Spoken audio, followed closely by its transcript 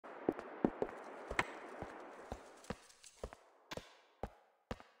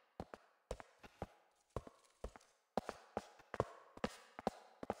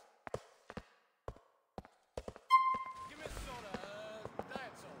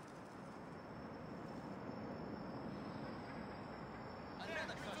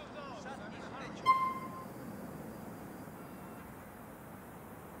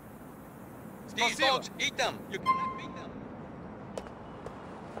These dogs eat them. You cannot beat them.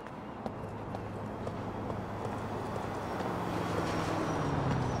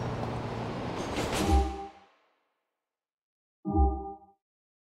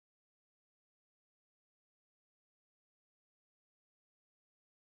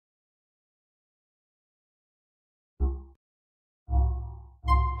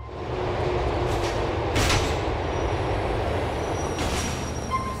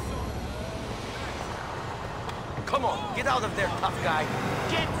 Come on, get out of there, tough guy.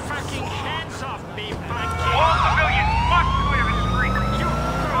 Get fucking hands off me, monkey! All civilians must clear the street. You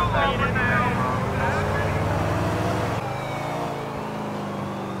throw me in there!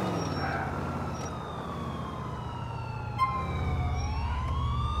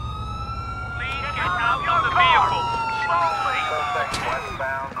 Please get out of the vehicle. Slowly. Suspect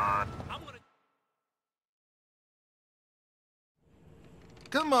westbound on.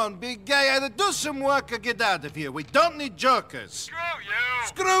 Come on, big guy, either do some work or get out of here. We don't need jokers. Screw you.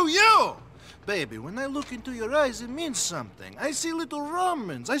 Screw you! Baby, when I look into your eyes, it means something. I see little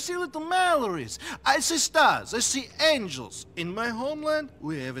Romans, I see little Mallorys, I see stars, I see angels. In my homeland,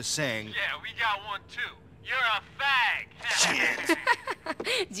 we have a saying. Yeah, we got one too. You're a fag.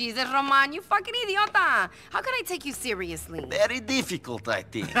 Jesus, Roman, you fucking idiota. How can I take you seriously? Very difficult, I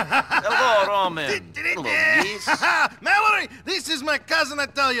think. Hello, Roman. Hello, Miss. Mallory, this is my cousin I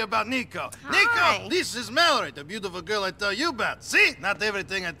tell you about, Nico. Hi. Nico, this is Mallory, the beautiful girl I tell you about. See? Not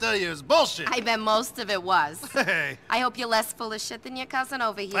everything I tell you is bullshit. I bet most of it was. Hey. I hope you're less full of shit than your cousin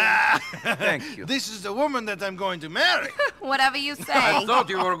over here. Thank you. This is the woman that I'm going to marry. Whatever you say. I thought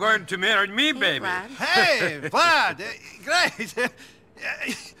you were going to marry me, baby. Brad. Hey, Vlad, great.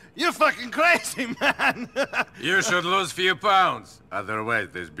 You're fucking crazy, man. You should lose few pounds. Otherwise,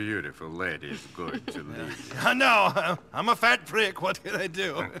 this beautiful lady is going to leave. I know. I'm a fat prick. What can I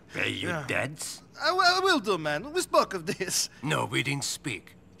do? Pay you debts? I will do, man. We spoke of this. No, we didn't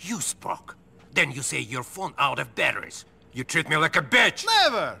speak. You spoke. Then you say your phone out of batteries. You treat me like a bitch.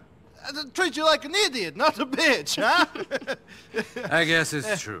 Never. I treat you like an idiot, not a bitch, huh? I guess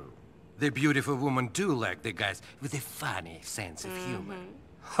it's true. The beautiful women do like the guys with a funny sense of humor.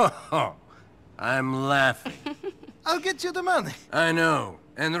 Ho ho! I'm laughing. I'll get you the money. I know.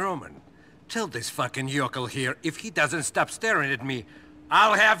 And Roman, tell this fucking yokel here, if he doesn't stop staring at me,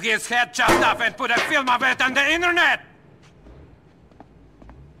 I'll have his head chopped off and put a film of it on the internet!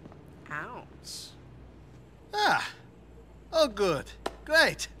 Ouch. Ah. Oh, good.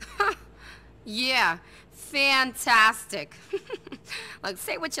 Great. Yeah, fantastic. Look,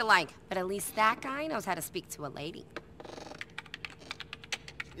 say what you like, but at least that guy knows how to speak to a lady.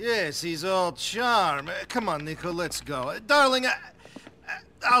 Yes, he's all charm. Come on, Nico, let's go. Darling,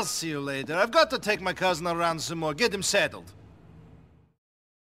 I'll see you later. I've got to take my cousin around some more. Get him settled.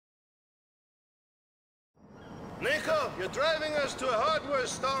 Nico, you're driving us to a hardware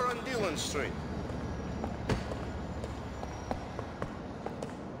store on Dillon Street.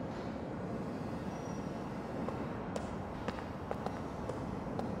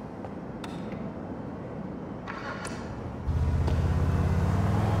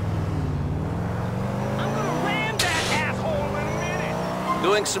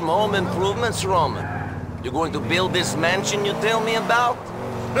 Doing some home improvements, Roman. You're going to build this mansion you tell me about?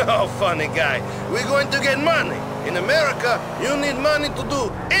 Oh, funny guy. We're going to get money. In America, you need money to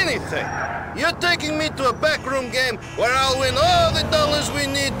do anything. You're taking me to a backroom game where I'll win all the dollars we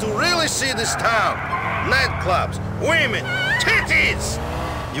need to really see this town. Nightclubs, women, titties!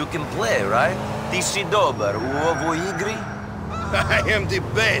 You can play, right? Ti si dobar u ovoj igri? I am the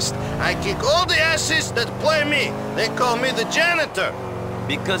best. I kick all the asses that play me. They call me the janitor.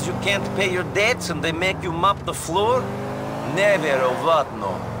 Because you can't pay your debts and they make you mop the floor? Never or what,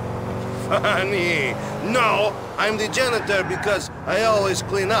 no? Funny. No, I'm the janitor because I always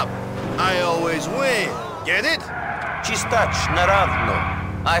clean up. I always win. Get it? Čistać,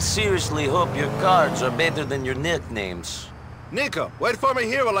 naravno. I seriously hope your cards are better than your nicknames. Nico, wait for me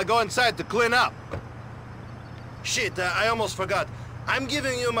here while I go inside to clean up. Shit, I almost forgot. I'm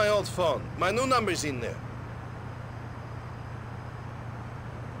giving you my old phone. My new number's in there.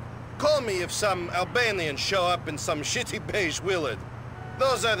 Call me if some Albanians show up in some shitty beige Willard.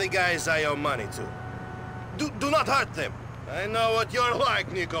 Those are the guys I owe money to. Do not hurt them. I know what you're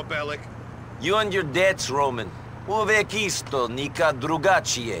like, Nico Bellic. You and your debts, Roman. Uvek isto, nikad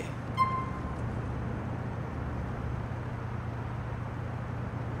drugačije.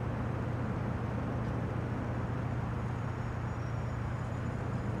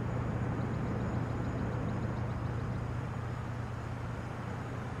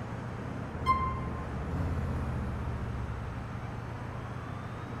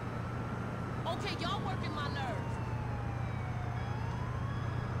 Okay, y'all working my nerves.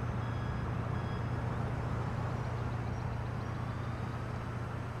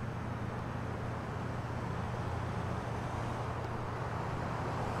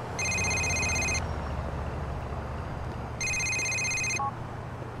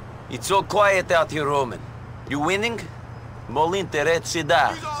 It's so quiet out here, Roman. You winning? Mol'interezzi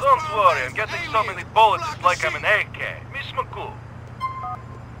da. Don't worry, I'm getting so many bullets, it's like I'm an AK. Miss McCool.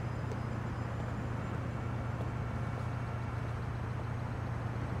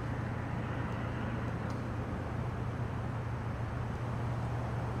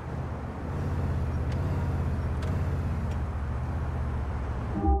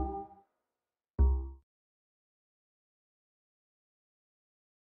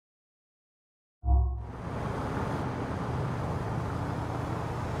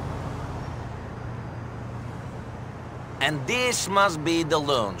 And this must be the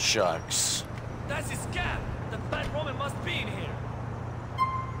loan sharks. That's his scam. The fat Roman must be in here.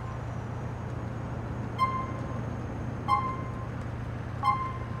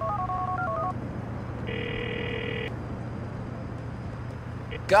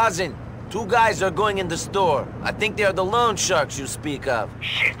 Cousin, two guys are going in the store. I think they are the loan sharks you speak of.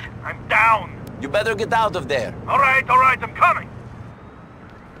 Shit, I'm down. You better get out of there. All right, I'm coming.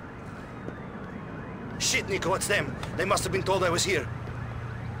 Shit, Nico, it's them. They must have been told I was here.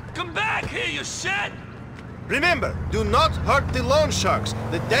 Come back here, you shit! Remember, do not hurt the loan sharks.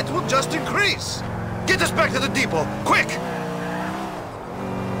 The debt will just increase. Get us back to the depot, quick!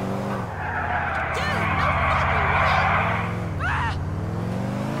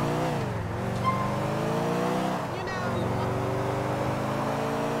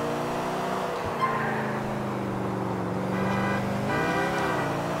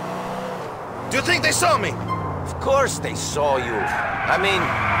 Do you think they saw me? Of course they saw you. I mean,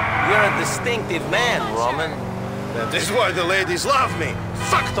 you're a distinctive man, Roman. That is why the ladies love me.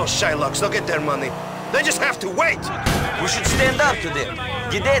 Fuck those Shylocks, they'll get their money. They just have to wait. We should stand up to them.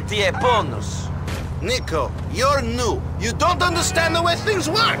 Gideti e bonus. Nico, you're new. You don't understand the way things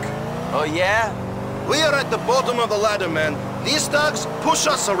work. Oh yeah? We are at the bottom of the ladder, man. These thugs push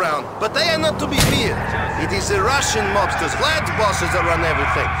us around, but they are not to be feared. It is the Russian mobsters, land bosses that run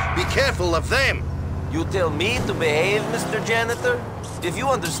everything. Be careful of them. You tell me to behave, Mr. Janitor? If you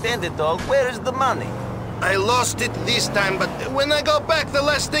understand it all, where is the money? I lost it this time, but when I go back, the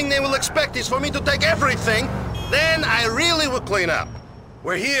last thing they will expect is for me to take everything. Then I really will clean up.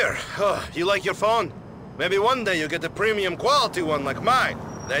 We're here. Oh, you like your phone? Maybe one day you'll get a premium quality one like mine.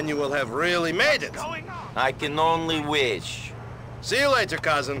 Then you will have really made it. I can only wish. See you later,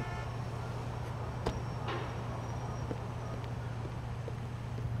 cousin.